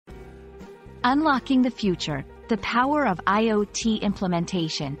Unlocking the Future, the Power of IoT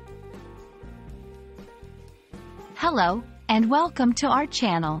Implementation. Hello, and welcome to our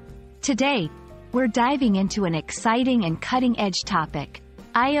channel. Today, we're diving into an exciting and cutting-edge topic,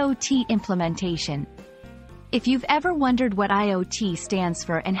 IoT implementation. If you've ever wondered what IoT stands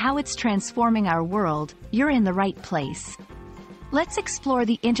for and how it's transforming our world, you're in the right place. Let's explore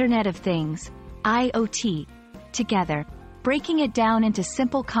the Internet of Things, IoT, together, breaking it down into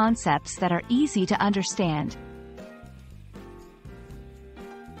simple concepts that are easy to understand.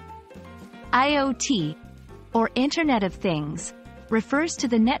 IoT, or Internet of Things, refers to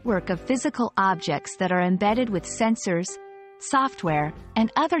the network of physical objects that are embedded with sensors, software,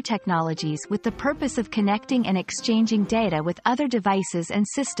 and other technologies with the purpose of connecting and exchanging data with other devices and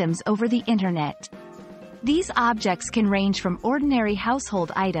systems over the Internet. These objects can range from ordinary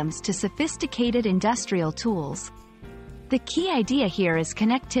household items to sophisticated industrial tools. The key idea here is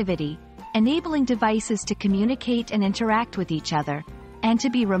connectivity, enabling devices to communicate and interact with each other, and to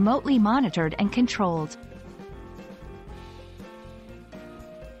be remotely monitored and controlled.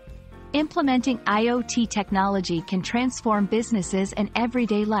 Implementing IoT technology can transform businesses and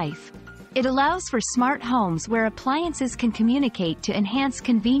everyday life. It allows for smart homes where appliances can communicate to enhance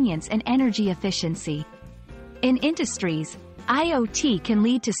convenience and energy efficiency. In industries, IoT can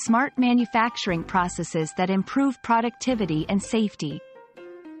lead to smart manufacturing processes that improve productivity and safety.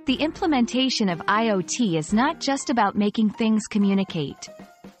 The implementation of IoT is not just about making things communicate.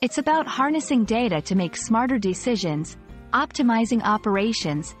 It's about harnessing data to make smarter decisions, optimizing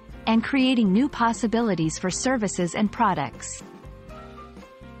operations, and creating new possibilities for services and products.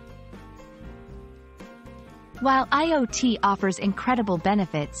 While IoT offers incredible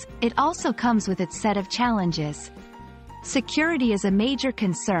benefits, it also comes with its set of challenges. Security is a major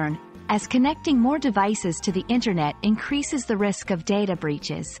concern, as connecting more devices to the Internet increases the risk of data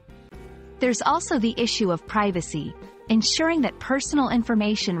breaches. There's also the issue of privacy, ensuring that personal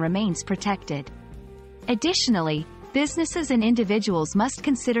information remains protected. Additionally, businesses and individuals must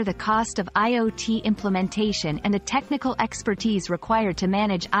consider the cost of IoT implementation and the technical expertise required to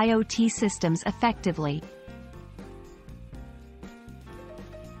manage IoT systems effectively.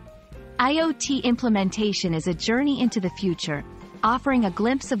 IoT implementation is a journey into the future, offering a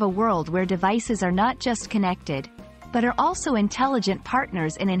glimpse of a world where devices are not just connected, but are also intelligent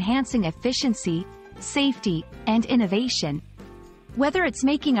partners in enhancing efficiency, safety, and innovation. Whether it's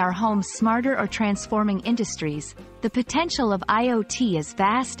making our homes smarter or transforming industries, the potential of IoT is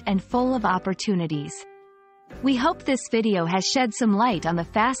vast and full of opportunities. We hope this video has shed some light on the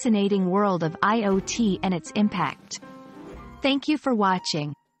fascinating world of IoT and its impact. Thank you for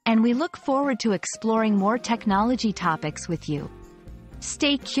watching, and we look forward to exploring more technology topics with you.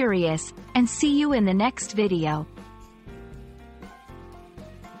 Stay curious, and see you in the next video.